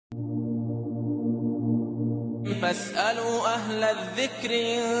فاسألوا أهل الذكر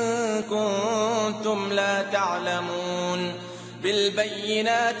إن كنتم لا تعلمون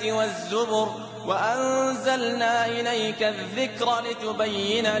بالبينات والزبر وأنزلنا إليك الذكر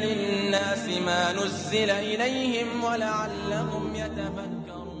لتبين للناس ما نزل إليهم ولعلهم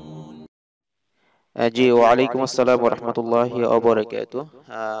يتفكرون. জি ওয়ালাইকুম আসসালাম ওয়া রাহমাতুল্লাহি ওয়া বারাকাতুহু।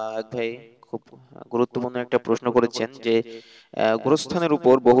 এক ভাই খুব গুরুত্বপূর্ণ একটা প্রশ্ন করেছেন যে গোরস্থানের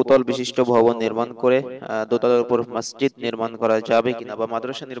উপর বহুতল বিশিষ্ট ভবন নির্মাণ করে দোতলার উপর মসজিদ নির্মাণ করা যাবে কিনা বা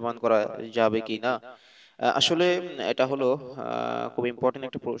মাদ্রাসা নির্মাণ করা যাবে কিনা। আসলে এটা হলো খুব ইম্পর্টেন্ট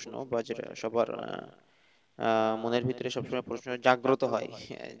একটা প্রশ্ন, বা যেটা সবার মনের ভিতরে সবসময় প্রশ্ন জাগ্রত হয়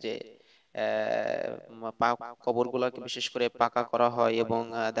যে কবরগুলোকে বিশেষ করে পাকা করা হয় এবং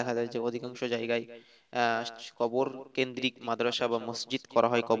দেখা যায় যে অধিকাংশ জায়গায় আহ, কবর কেন্দ্রিক মাদ্রাসা বা মসজিদ করা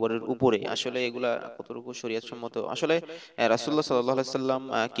হয় কবরের উপরে। আসলে এগুলা কতটুকু শরীয়ত সম্মত? আসলে রাসূলুল্লাহ সাল্লাল্লাহু আলাইহি সাল্লাম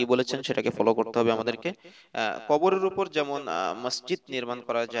কি বলেছেন সেটাকে ফলো করতে হবে আমাদেরকে। কবরের উপর যেমন মসজিদ নির্মাণ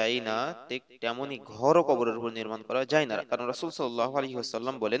করা যায় না, ঠিক তেমনি ঘরও কবরের উপর নির্মাণ করা যায় না, কারণ রাসূল সাল্লাল্লাহু আলাইহি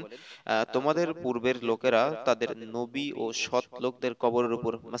ওয়াসাল্লাম বলেন তোমাদের পূর্বের লোকেরা তাদের নবী ও সৎ লোকদের কবরের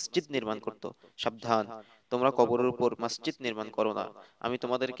উপর মসজিদ নির্মাণ করত। সাবধান, তোমরা কবরের উপর মসজিদ নির্মাণ করো না। আমি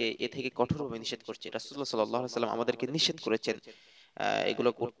তোমাদেরকে এ থেকে কঠোরভাবে নিষেধ করছি। রাসূলুল্লাহ সাল্লাল্লাহু আলাইহি সাল্লাম আমাদেরকে নিষেধ করেছেন এগুলো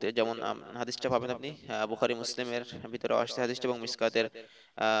করতে। যেমন হাদিসটা পাবেন আপনি বুখারী মুসলিমের ভিতরে আসছে হাদিসটা, এবং মিশকাতের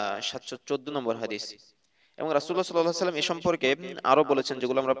 714 নম্বর হাদিস। এবং রাসূলুল্লাহ সাল্লাল্লাহু আলাইহি সাল্লাম এ সম্পর্কে আরো বলেছেন,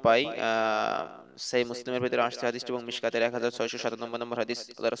 যেগুলো আমরা পাই সহিহ মুসলিমের ভিতরে আসছে হাদিসটি এবং মিশকাতের 1697 নম্বর হাদিস।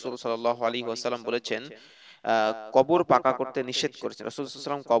 রাসূল সাল্লাল্লাহু আলাইহি ওয়াসাল্লাম বলেছেন কবর পাকা করতে নিষেধ করেছেন। রাসূল সাল্লাল্লাহু আলাইহি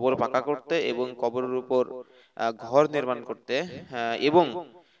ওয়াসাল্লাম কবর পাকা করতে এবং কবরের উপর ঘর নির্মাণ করতে এবং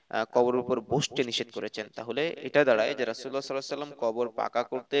কবরের উপর বসতে নিষেধ করেছেন। তাহলে এটা দাঁড়ায় যে রাসূলুল্লাহ সাল্লাল্লাহু আলাইহি ওয়াসাল্লাম কবর পাকা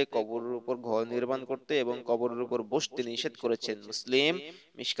করতে, কবরের উপর ঘর নির্মাণ করতে এবং কবরের উপর বসতে নিষেধ করেছেন। মুসলিম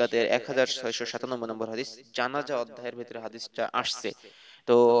মিশকাতের 1697 নম্বর হাদিস, জানাজা অধ্যায়ের ভিতরে হাদিসটা আসছে।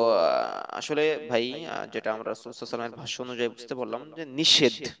 তো আসলে ভাই যেটা আমরা রাসূল সাল্লাল্লাহু আলাইহি ওয়াসাল্লামের ভাষ্য অনুযায়ী বুঝতে পারলাম যে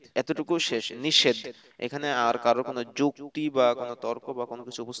নিষেধ, এতটুকু শেষ, নিষেধ। এখানে আর কারো কোনো যুক্তি বা কোনো তর্ক বা কোনো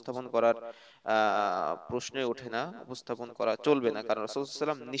কিছু উপস্থাপন করার প্রশ্নই ওঠে না, উপস্থাপন করা চলবে না, কারণ রাসূল সাল্লাল্লাহু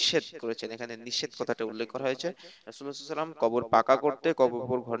আলাইহি ওয়াসাল্লাম নিষেধ করেছেন। এখানে নিষেধ কথাটা উল্লেখ করা হয়েছে। রাসূল সাল্লাল্লাহু আলাইহি ওয়াসাল্লাম কবর পাকা করতে, কবরের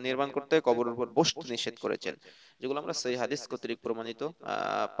উপর ঘর নির্মাণ করতে, কবরের উপর বসতে নিষেধ করেছেন, যেগুলো আমরা সহিহ হাদিস কর্তৃক প্রমাণিত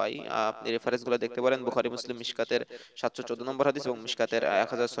পাই। আপনি রেফারেন্স গুলো দেখতে পারেন বুখারী মুসলিম মিশকাতের 714 নম্বর হাদিস এবং মিশকাতের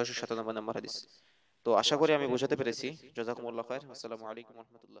 1697 নম্বর হাদিস। তো আশা করি আমি বোঝাতে পেরেছি। জাযাকুমুল্লাহ খায়ের। আসসালামু আলাইকুম ওয়া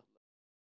রাহমাতুল্লাহ।